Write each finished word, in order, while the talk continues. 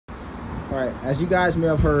All right, as you guys may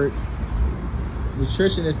have heard,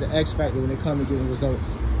 nutrition is the X factor when it comes to getting results.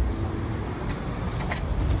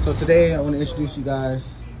 So today I want to introduce you guys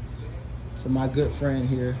to my good friend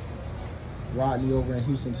here, Rodney over in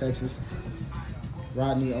Houston, Texas.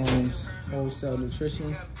 Rodney owns Wholesale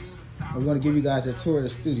Nutrition. We're going to give you guys a tour of the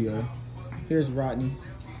studio. Here's Rodney.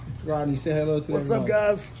 Rodney, say hello to everyone. What's up,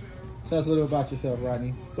 guys? Tell us a little about yourself,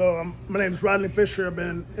 Rodney. So my name is Rodney Fisher. I've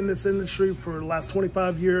been in this industry for the last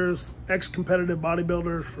 25 years, ex-competitive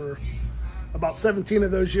bodybuilder for about 17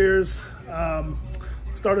 of those years.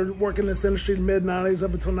 Started working in this industry in the mid-90s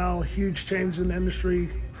up until now. Huge change in the industry.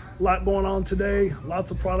 A lot going on today.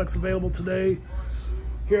 Lots of products available today.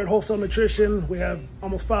 Here at Wholesale Nutrition, we have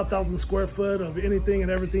almost 5,000 square foot of anything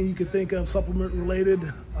and everything you could think of supplement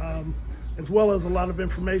related, as well as a lot of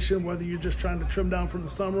information, whether you're just trying to trim down for the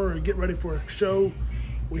summer or get ready for a show.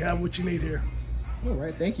 We have what you need here. All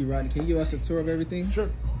right, thank you, Rodney. Can you give us a tour of everything? Sure.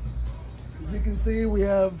 As you can see, we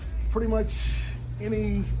have pretty much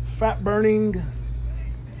any fat burning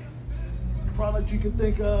product you can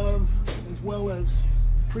think of, as well as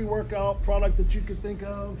pre-workout product that you could think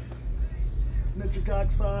of. Nitric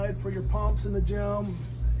oxide for your pumps in the gym.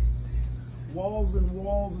 Walls and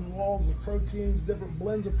walls and walls of proteins, different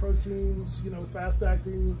blends of proteins, fast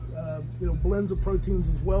acting, blends of proteins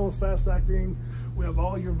as well as fast acting. We have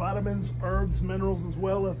all your vitamins, herbs, minerals as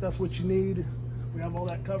well, if that's what you need. We have all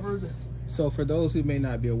that covered. So for those who may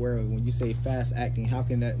not be aware of, when you say fast acting,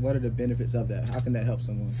 what are the benefits of that? How can that help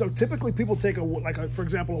someone? So typically people take for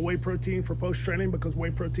example, a whey protein for post-training, because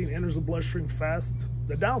whey protein enters the bloodstream fast.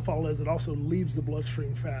 The downfall is it also leaves the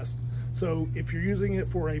bloodstream fast. So if you're using it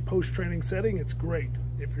for a post-training setting, it's great.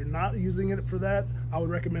 If you're not using it for that, I would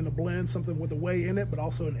recommend a blend, something with a whey in it, but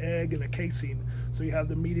also an egg and a casein. So you have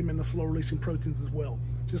the medium and the slow releasing proteins as well.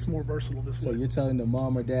 Just more versatile this way. So you're telling the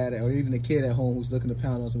mom or dad or even the kid at home who's looking to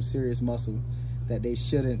pound on some serious muscle that they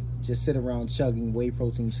shouldn't just sit around chugging whey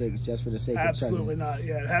protein shakes just for the sake of chugging? Absolutely not.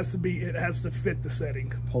 Yeah, it has to fit the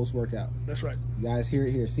setting. Post-workout. That's right. You guys hear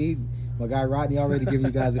it here. See, my guy Rodney already giving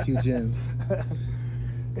you guys a few gems.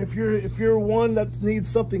 If you're one that needs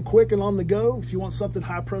something quick and on the go, if you want something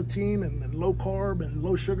high protein and low carb and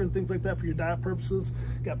low sugar and things like that for your diet purposes,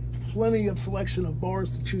 got plenty of selection of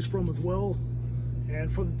bars to choose from as well. And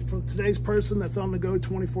for today's person that's on the go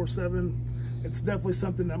 24/7, it's definitely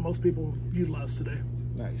something that most people utilize today.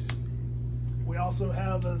 Nice. We also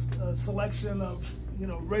have a selection of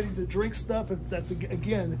ready to drink stuff. If that's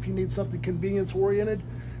if you need something convenience oriented,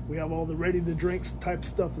 we have all the ready to drink type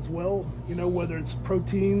stuff as well. Whether it's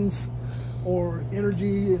proteins or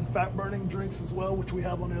energy and fat burning drinks as well, which we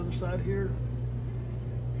have on the other side here.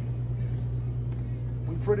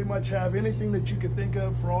 We pretty much have anything that you could think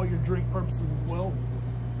of for all your drink purposes as well.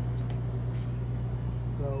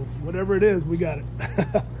 So whatever it is, we got it.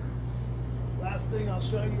 Last thing I'll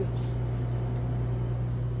show you is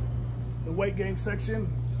the weight gain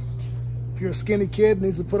section. If you're a skinny kid,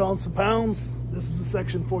 needs to put on some pounds, this is the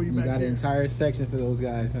section for you back here. You got an entire section for those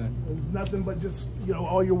guys, huh? There's nothing but just,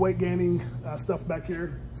 all your weight gaining stuff back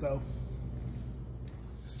here. So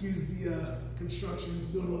excuse the construction,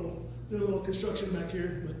 doing a little construction back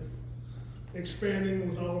here, but expanding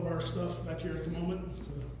with all of our stuff back here at the moment.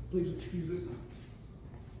 So please excuse it.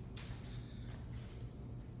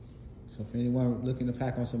 So if anyone looking to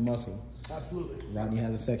pack on some muscle, absolutely, Rodney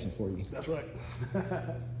has a section for you. That's right.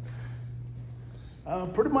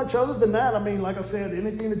 Pretty much other than that, like I said,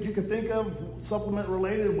 anything that you can think of supplement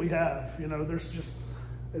related, we have.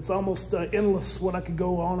 It's almost endless what I could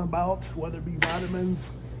go on about, whether it be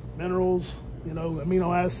vitamins, minerals,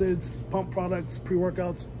 amino acids, pump products,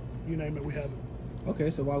 pre-workouts, you name it, we have it. Okay,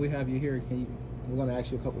 so while we have you here, we're going to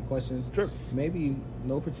ask you a couple of questions. Sure. Maybe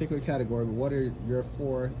no particular category, but what are your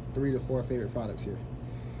 3 to 4 favorite products here?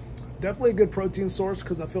 Definitely a good protein source,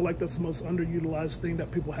 because I feel like that's the most underutilized thing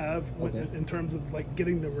that people have in terms of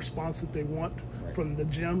getting the response that they want from the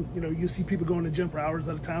gym. You see people go in the gym for hours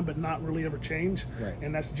at a time but not really ever change. Right.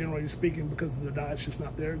 And that's generally speaking because their diet's just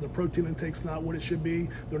not there. The protein intake's not what it should be.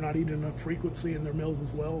 They're not eating enough frequency in their meals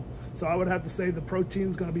as well. So I would have to say the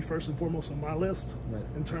protein's going to be first and foremost on my list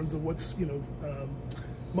in terms of what's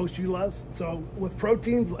most utilized. So with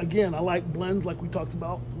proteins, again, I like blends like we talked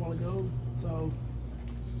about a while ago. So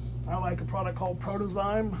I like a product called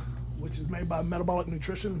Protozyme, which is made by Metabolic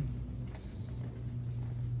Nutrition.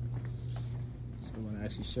 So I'm going to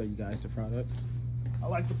actually show you guys the product. I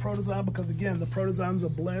like the Protozyme because, again, the Protozyme's a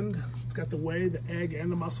blend. It's got the whey, the egg, and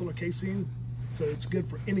the muscular casein. So it's good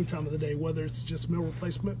for any time of the day, whether it's just meal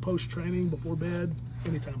replacement, post-training, before bed,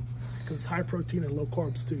 anytime. Because it's high protein and low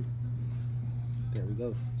carbs, too. There we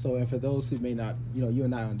go. So, and for those who may not, you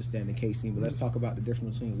and I understand the casein, but let's talk about the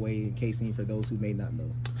difference between whey and casein for those who may not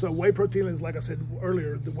know. So whey protein is, like I said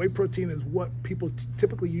earlier, the whey protein is what people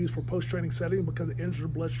typically use for post-training setting because it enters the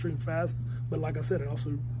bloodstream fast. But like I said, it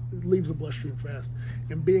also leaves the bloodstream fast.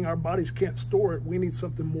 And being our bodies can't store it, we need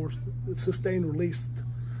something more sustained released.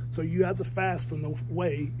 So you have to fast from the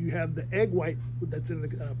whey. You have the egg white that's in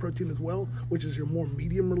the protein as well, which is your more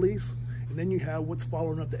medium release. And then you have what's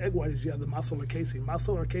following up the egg white is you have the micellar casein.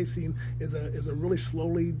 Micellar casein is a really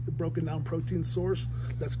slowly broken down protein source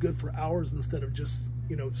that's good for hours instead of just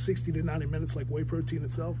 60 to 90 minutes like whey protein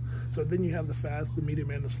itself. So then you have the fast, the medium,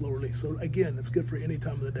 and the slow release. So again, it's good for any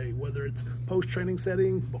time of the day, whether it's post-training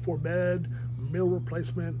setting, before bed, meal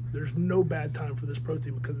replacement. There's no bad time for this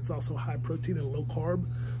protein because it's also high protein and low carb.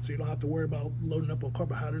 So you don't have to worry about loading up on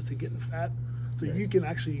carbohydrates and getting fat. So you can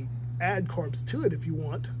actually add carbs to it if you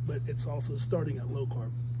want, but it's also starting at low carb,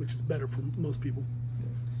 which is better for most people.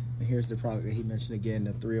 And here's the product that he mentioned again,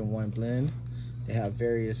 the 3-in-1 blend. They have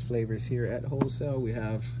various flavors here at Wholesale. We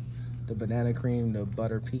have the banana cream, the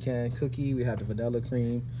butter pecan cookie, we have the vanilla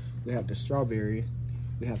cream, we have the strawberry,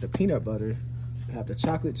 we have the peanut butter, we have the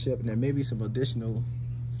chocolate chip, and there may be some additional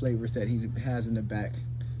flavors that he has in the back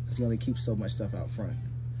because he only keeps so much stuff out front.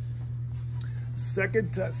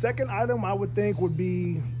 Second item I would think would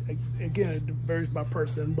be, again, it varies by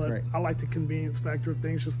person, but I like the convenience factor of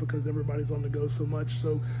things just because everybody's on the go so much.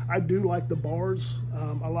 So I do like the bars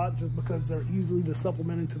a lot just because they're easily to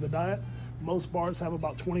supplement into the diet. Most bars have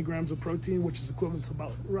about 20 grams of protein, which is equivalent to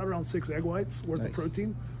about right around 6 egg whites worth of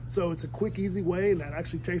protein. So it's a quick, easy way, and that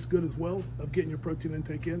actually tastes good as well of getting your protein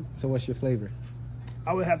intake in. So what's your flavor?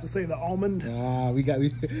 I would have to say the almond.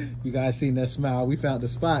 You guys seen that smile? We found the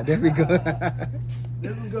spot. There we go.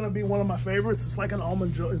 This is going to be one of my favorites. It's like an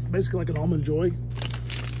almond joy. It's basically like an almond joy.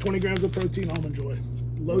 20 grams of protein, almond joy.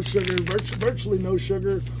 Low sugar, virtually no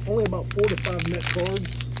sugar. Only about 4 to 5 net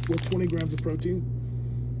carbs with 20 grams of protein.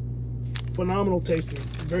 Phenomenal tasting.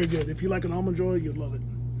 Very good. If you like an almond joy, you'd love it.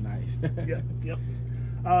 Nice. Yep.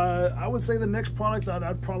 I would say the next product that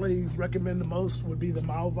I'd probably recommend the most would be the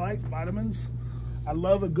Myovite vitamins. I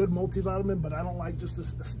love a good multivitamin, but I don't like just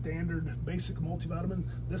a standard basic multivitamin.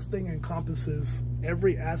 This thing encompasses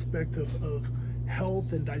every aspect of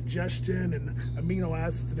health and digestion and amino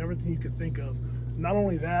acids and everything you could think of. Not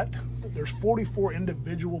only that, there's 44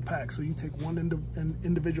 individual packs. So you take one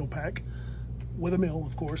individual pack with a meal,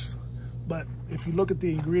 of course. But if you look at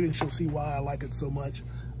the ingredients, you'll see why I like it so much.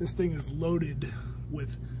 This thing is loaded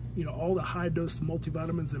with all the high dose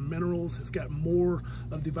multivitamins and minerals. It's got more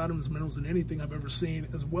of the vitamins and minerals than anything I've ever seen,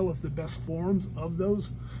 as well as the best forms of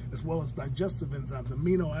those, as well as digestive enzymes,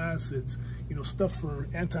 amino acids, stuff for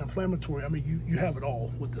anti-inflammatory. I mean, you have it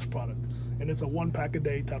all with this product. And it's a 1 pack a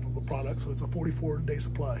day type of a product, so it's a 44-day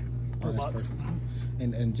supply per box.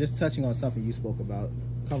 And just touching on something you spoke about,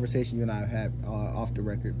 conversation you and I have had off the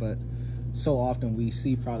record, but so often we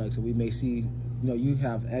see products and we may see you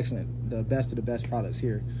have the best of the best products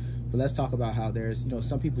here, but let's talk about how there's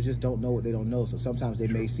some people just don't know what they don't know. So sometimes they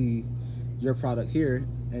may see your product here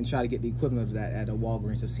and try to get the equivalent of that at a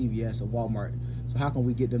Walgreens, a CVS, a Walmart. So how can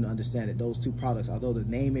we get them to understand that those two products, although the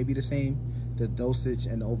name may be the same, the dosage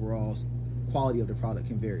and the overall quality of the product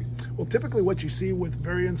can vary? Well, typically what you see with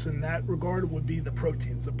variants in that regard would be the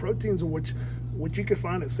proteins. The proteins are which you can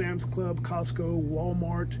find at Sam's Club, Costco,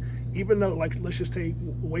 Walmart. Even though, like, let's just take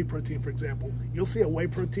whey protein, for example. You'll see a whey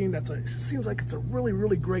protein it seems like it's a really,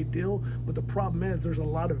 really great deal, but the problem is there's a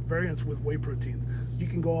lot of variants with whey proteins. You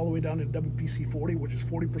can go all the way down to WPC 40, which is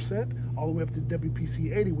 40%, all the way up to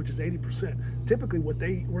WPC 80, which is 80%. Typically, what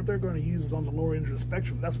they're going to use is on the lower end of the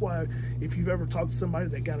spectrum. That's why if you've ever talked to somebody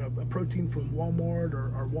that got a protein from Walmart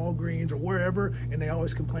or Walgreens or wherever, and they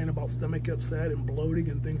always complain about stomach upset and bloating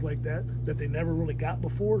and things like that they never really got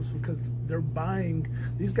before, it's because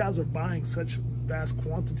these guys are buying such vast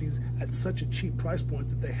quantities at such a cheap price point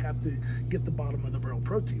that they have to get the bottom of the barrel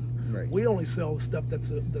protein. Right. We only sell the stuff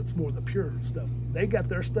that's more the pure stuff. They got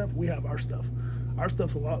their stuff, we have our stuff. Our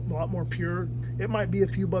stuff's a lot more pure. It might be a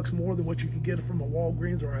few bucks more than what you could get from a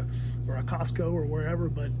Walgreens or a Costco or wherever,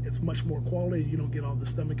 but it's much more quality. You don't get all the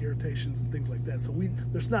stomach irritations and things like that. So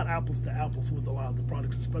there's not apples to apples with a lot of the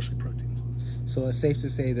products, especially proteins. So it's safe to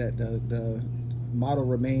say that the model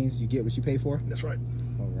remains, you get what you pay for? That's right.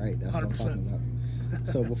 All right, that's 100%. what I'm talking about.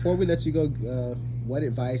 So before we let you go, what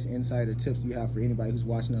advice, insight, or tips do you have for anybody who's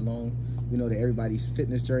watching along? We know that everybody's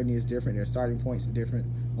fitness journey is different, their starting points are different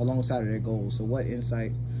alongside of their goals. So what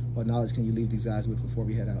insight or knowledge can you leave these guys with before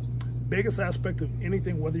we head out? biggest aspect of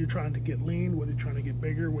anything, whether you're trying to get lean, whether you're trying to get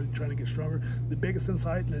bigger, whether you're trying to get stronger, the biggest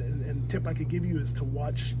insight and tip I could give you is to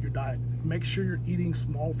watch your diet. Make sure you're eating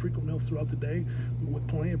small, frequent meals throughout the day with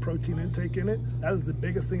plenty of protein intake in it. That is the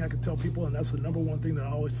biggest thing I could tell people, and that's the number one thing that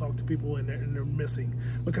I always talk to people and they're missing.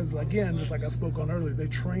 Because again, just like I spoke on earlier, they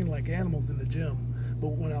train like animals in the gym.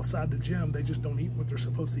 But when outside the gym, they just don't eat what they're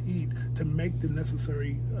supposed to eat to make the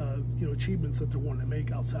necessary achievements that they're wanting to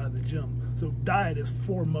make outside of the gym. So diet is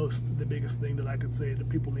foremost the biggest thing that I could say that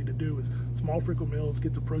people need to do is small, frequent meals,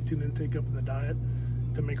 get the protein intake up in the diet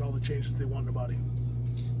to make all the changes they want in their body.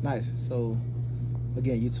 Nice. So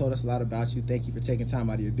again, you told us a lot about you. Thank you for taking time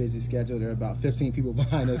out of your busy schedule. There are about 15 people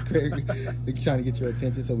behind us, Craig. They're trying to get your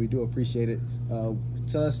attention, so we do appreciate it.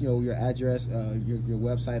 Tell us, your address, your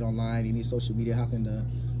website online, any social media. How can the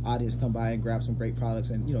audience come by and grab some great products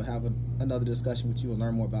and have another discussion with you and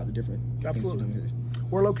learn more about the different things you're doing here?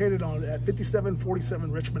 We're located at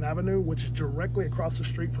 5747 Richmond Avenue, which is directly across the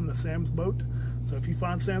street from the Sam's Boat. So if you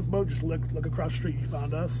find Sam's Boat, just look across the street. You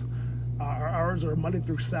found us. Our hours are Monday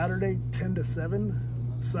through Saturday, 10 to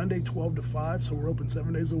 7, Sunday, 12 to 5, so we're open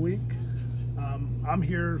 7 days a week. I'm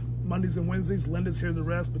here Mondays and Wednesdays. Linda's here the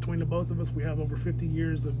rest. Between the both of us, we have over 50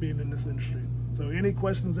 years of being in this industry. So any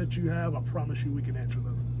questions that you have, I promise you we can answer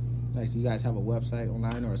those. Nice. You guys have a website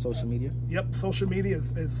online or a social media? Yep, social media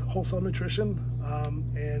is Wholesale Nutrition,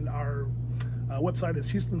 and our website is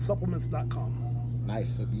HoustonSupplements.com.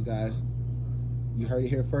 Nice. So you heard it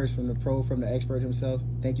here first from the pro, from the expert himself.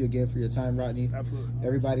 Thank you again for your time, Rodney. Absolutely.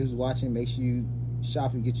 Everybody who's watching, make sure you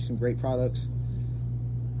shop and get you some great products.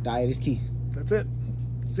 Diet is key. That's it.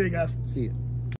 See you guys. See you.